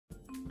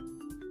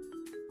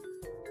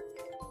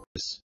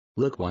fireworks.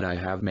 Look what I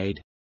have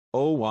made.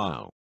 Oh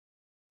wow.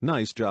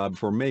 Nice job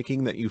for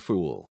making that, you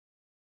fool.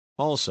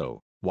 Also,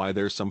 why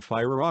there's some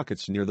fire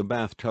rockets near the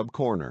bathtub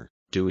corner?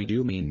 Do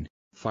you mean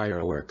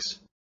fireworks?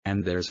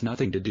 And there's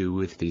nothing to do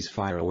with these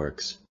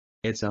fireworks.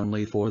 It's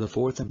only for the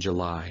 4th of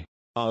July.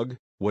 Ugh,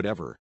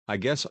 whatever. I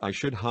guess I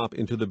should hop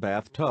into the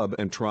bathtub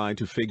and try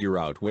to figure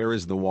out where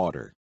is the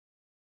water.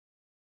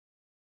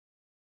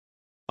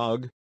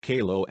 Ugh,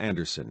 Caillou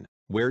Anderson,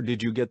 where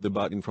did you get the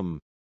button from?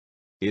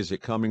 Is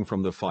it coming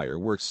from the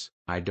fireworks?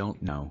 I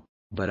don't know,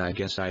 but I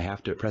guess I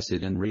have to press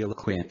it in real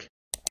quick.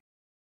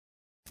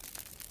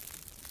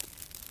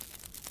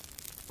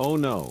 Oh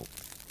no.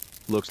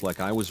 Looks like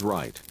I was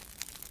right.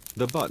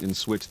 The button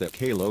switch that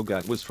Caillou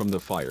got was from the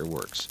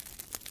fireworks.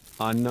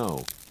 Ah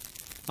no.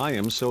 I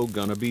am so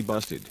gonna be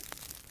busted.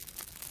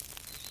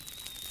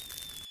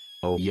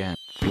 Oh yeah,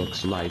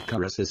 looks like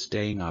Coris is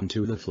staying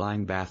onto the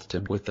flying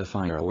bathtub with the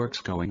fireworks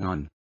going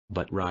on.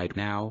 But right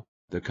now,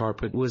 the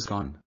carpet was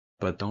gone.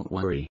 But don't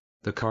worry,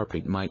 the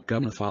carpet might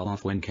gonna fall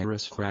off when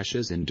Coris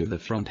crashes into the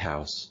front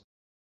house.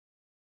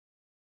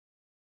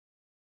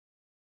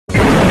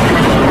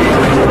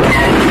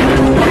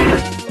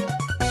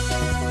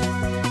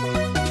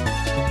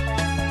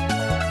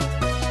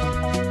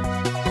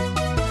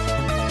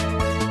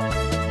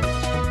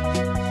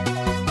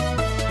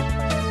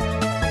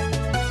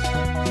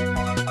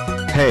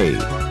 Hey!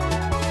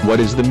 What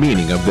is the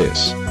meaning of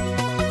this?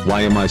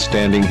 Why am I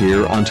standing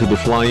here onto the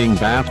flying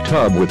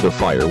bathtub with the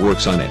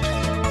fireworks on it?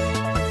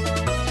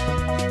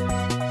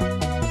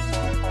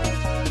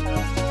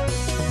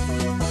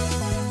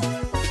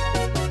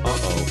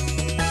 Uh-oh.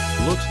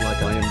 Looks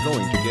like I am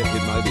going to get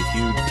hit by the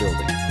huge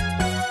building.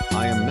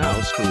 I am now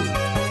screwed.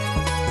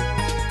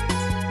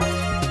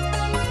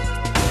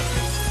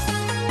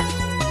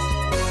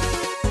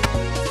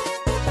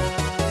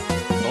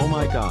 Oh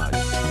my god.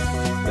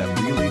 That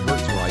really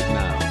hurts right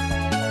now.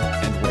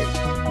 And wait,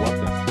 what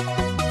the?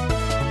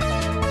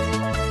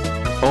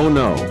 Oh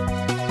no.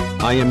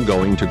 I am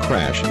going to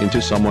crash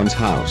into someone's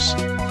house.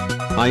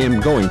 I am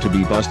going to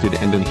be busted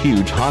and in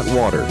huge hot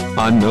water.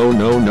 No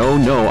no no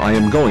no, I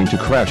am going to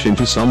crash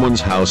into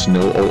someone's house.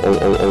 No, oh oh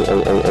oh oh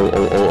oh oh oh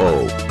oh oh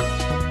oh.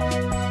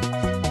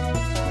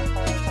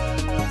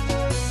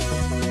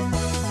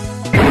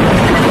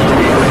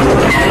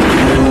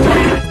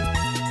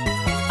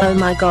 Oh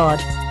my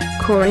god.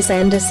 Coris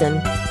Anderson.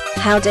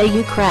 How dare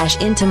you crash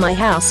into my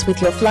house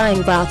with your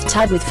flying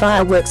bathtub with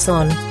fireworks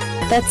on.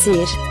 That's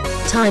it.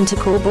 Time to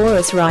call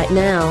Boris right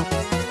now.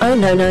 Oh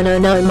no no no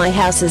no, my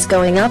house is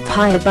going up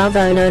high above.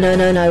 Oh no no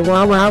no no,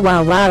 wow wow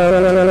wow wow.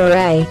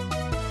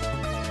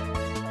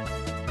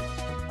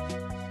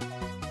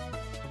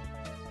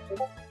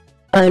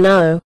 Oh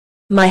no.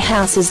 My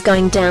house is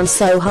going down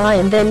so high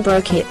and then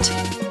broke it.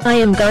 I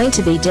am going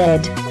to be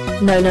dead.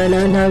 No no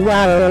no no,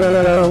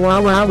 wow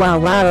wow wow wow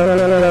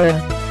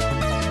wow.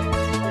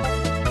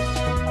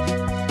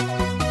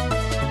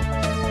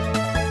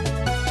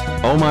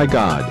 Oh my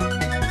god.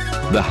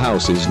 The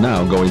house is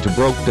now going to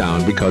broke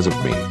down because of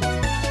me.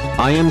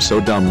 I am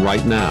so dumb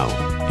right now.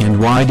 And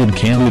why did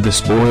Caillou the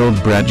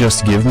spoiled brat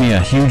just give me a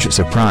huge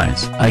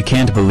surprise? I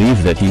can't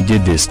believe that he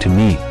did this to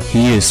me.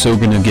 He is so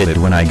gonna get it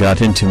when I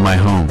got into my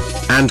home.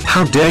 And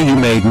how dare you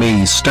made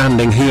me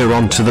standing here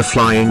onto the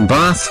flying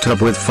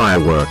bathtub with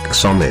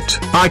fireworks on it.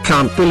 I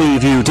can't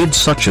believe you did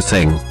such a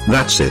thing.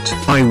 That's it.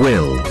 I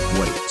will.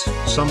 Wait,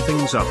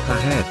 something's up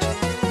ahead.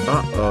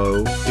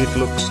 Uh-oh, it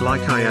looks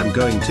like I am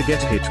going to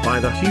get hit by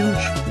the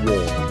huge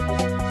wall.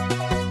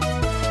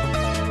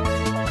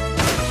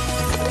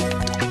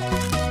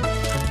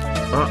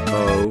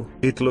 Uh-oh,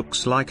 it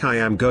looks like I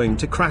am going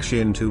to crash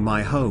into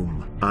my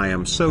home. I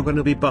am so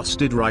gonna be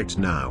busted right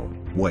now.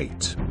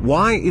 Wait,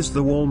 why is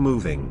the wall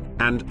moving?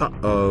 And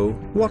uh-oh,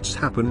 what's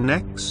happened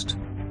next?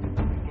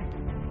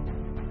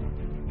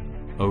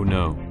 Oh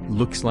no,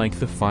 looks like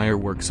the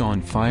fireworks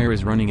on fire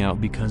is running out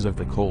because of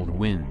the cold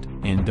wind.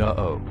 And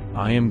uh-oh,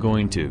 I am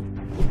going to.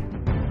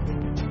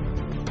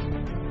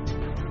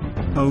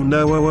 Oh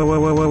no,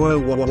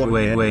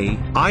 wait,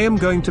 I am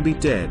going to be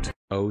dead.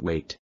 Oh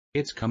wait,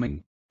 it's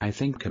coming. I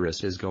think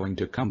Coris is going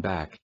to come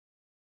back.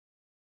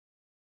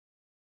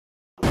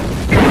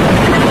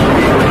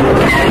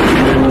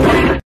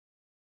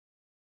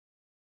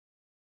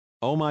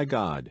 Oh my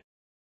god.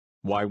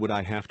 Why would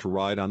I have to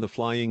ride on the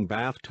flying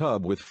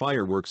bathtub with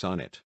fireworks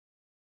on it?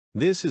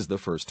 This is the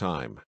first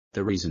time.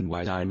 The reason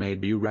why I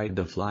made you ride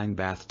the flying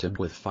bathtub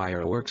with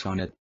fireworks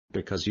on it,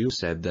 because you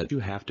said that you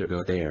have to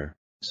go there,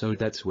 so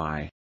that's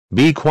why.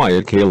 Be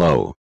quiet,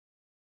 Caillou.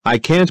 I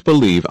can't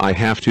believe I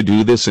have to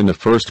do this in the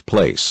first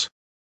place.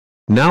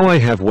 Now I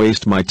have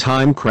wasted my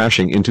time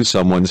crashing into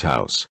someone's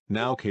house.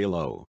 Now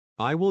Caillou,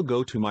 I will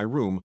go to my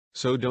room,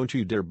 so don't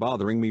you dare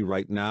bothering me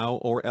right now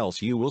or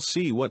else you will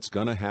see what's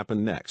gonna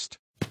happen next.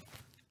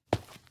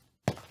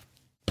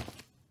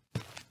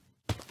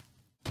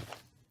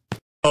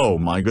 Oh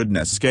my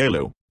goodness,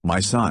 Caillou, my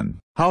son,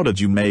 how did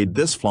you made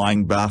this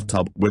flying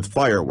bathtub with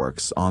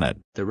fireworks on it?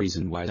 The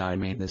reason why I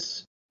made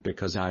this,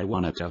 because I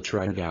wanted to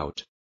try it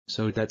out,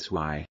 so that's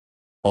why.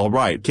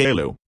 Alright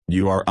Caillou,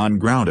 You are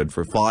ungrounded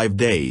for 5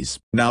 days.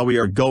 Now we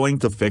are going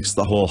to fix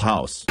the whole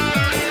house.